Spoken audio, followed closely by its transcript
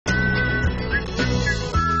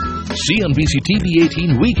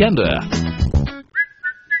CNBC-TV18 Weekender.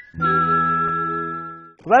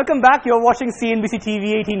 Welcome back. You're watching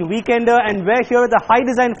CNBC-TV18 Weekender, and we're here at the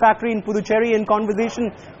Hidesign factory in Puducherry in conversation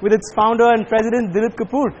with its founder and president, Dilip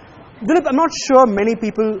Kapur. Dilip, I'm not sure many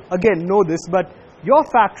people, again, know this, but your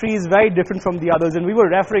factory is very different from the others, and we were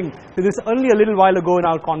referring to this only a little while ago in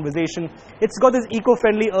our conversation. It's got this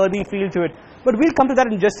eco-friendly, earthy feel to it. But we'll come to that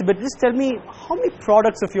in just a bit. Just tell me, how many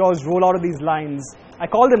products of yours roll out of these lines? I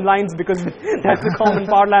call them lines because that's the common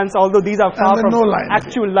parlance, although these are far from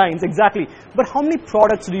actual lines. Exactly. But how many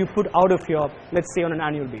products do you put out of here, let's say, on an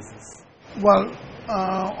annual basis? Well,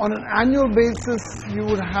 on an annual basis, you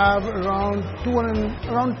would have around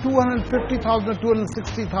 250,000 to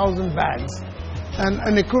 260,000 bags, and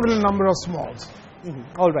an equivalent number of smalls.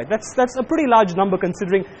 All right. That's a pretty large number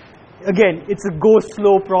considering, again, it's a go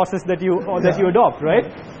slow process that you adopt, right?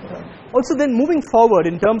 Also, then moving forward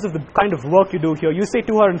in terms of the kind of work you do here, you say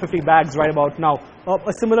 250 bags right about now.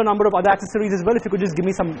 A similar number of other accessories as well. If you could just give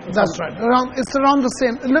me some. That's right. It's around the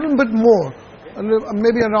same, a little bit more.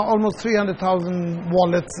 Maybe around almost 300,000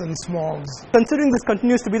 wallets and smalls. Considering this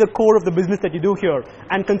continues to be the core of the business that you do here,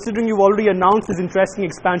 and considering you've already announced this interesting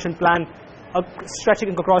expansion plan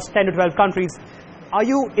stretching across 10 to 12 countries, are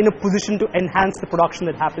you in a position to enhance the production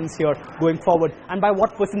that happens here going forward? And by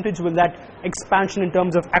what percentage will that expansion in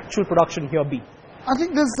terms of actual production here be? I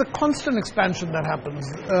think there's a constant expansion that happens.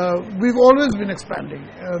 We've always been expanding.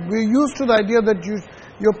 We're used to the idea that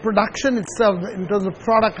your production itself, in terms of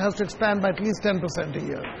product, has to expand by at least 10% a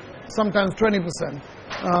year, sometimes 20%.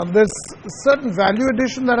 There's certain value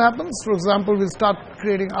addition that happens. For example, we start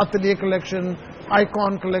creating atelier collection,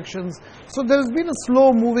 icon collections. So there's been a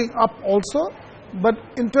slow moving up also. But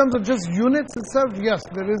in terms of just units itself, yes,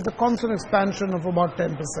 there is the constant expansion of about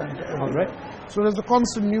 10%. All right. So there's the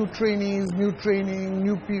constant new trainees, new training,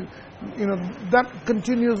 new people, that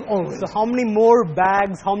continues always. So how many more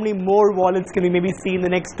bags, how many more wallets can we maybe see in the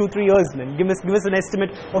next 2-3 years then? Give us an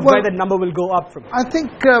estimate of where that number will go up from. I think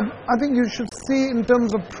you should see, in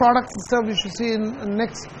terms of products itself, you should see in the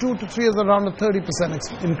next 2 to 3 years around a 30%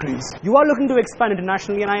 increase. You are looking to expand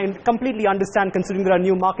internationally, and I completely understand considering there are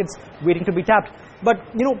new markets waiting to be tapped. But,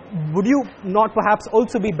 would you not perhaps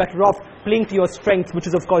also be better off playing to your strength, which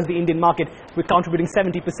is of course the Indian market, with contributing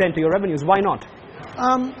 70% to your revenues? Why not?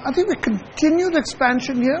 I think we continue the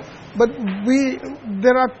expansion here, but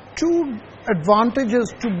there are two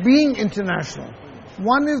advantages to being international.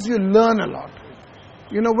 One is you learn a lot.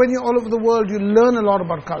 When you're all over the world, you learn a lot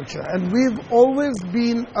about culture. And we've always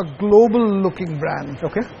been a global-looking brand.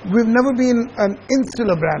 Okay. We've never been an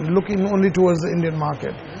insular brand looking only towards the Indian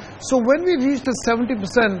market. So when we reached the 70%,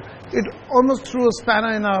 it almost threw a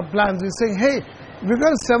spanner in our plans. We're saying, hey, we've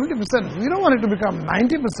got 70%. We don't want it to become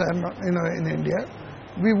 90%, in India.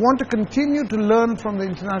 We want to continue to learn from the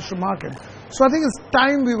international market. So I think it's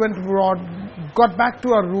time we went abroad, got back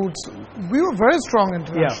to our roots. We were very strong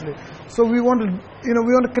internationally. Yeah. So we want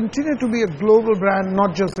to continue to be a global brand,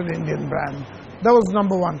 not just an Indian brand. That was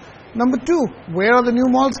number one. Number two, where are the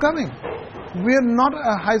new malls coming? We're not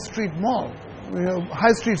a high street mall. We're a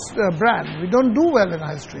high street brand. We don't do well in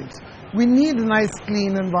high streets. We need a nice,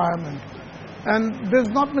 clean environment. And there's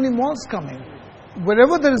not many malls coming.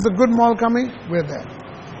 Wherever there is a good mall coming, we're there.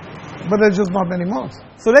 But there's just not many malls.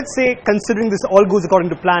 So let's say, considering this all goes according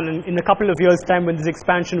to plan, and in a couple of years' time when this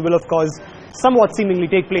expansion will, of course, somewhat seemingly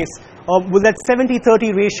take place, will that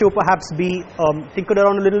 70-30 ratio perhaps be tinkered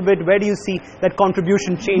around a little bit? Where do you see that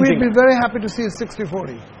contribution changing? We'd be very happy to see a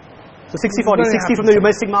 60-40. So 60-40, 60 from the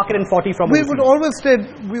domestic market and 40 from overseas.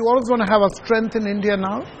 We always want to have a strength in India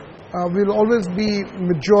now. We'll always be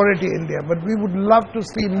majority India, but we would love to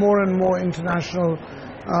see more and more international,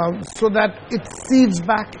 so that it seeds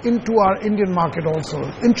back into our Indian market also.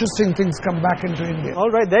 Interesting things come back into India. All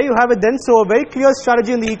right, there you have it then. So a very clear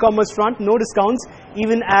strategy on the e-commerce front, no discounts,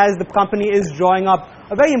 even as the company is drawing up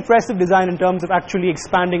a very impressive design in terms of actually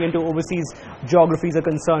expanding into overseas geographies are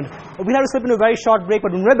concerned. We'll have to slip into a very short break,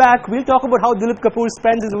 but when we're back, we'll talk about how Dilip Kapur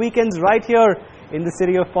spends his weekends right here in the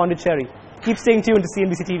city of Pondicherry. Keep staying tuned to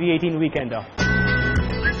CNBC-TV18 Weekender.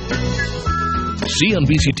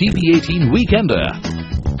 CNBC-TV18 Weekender.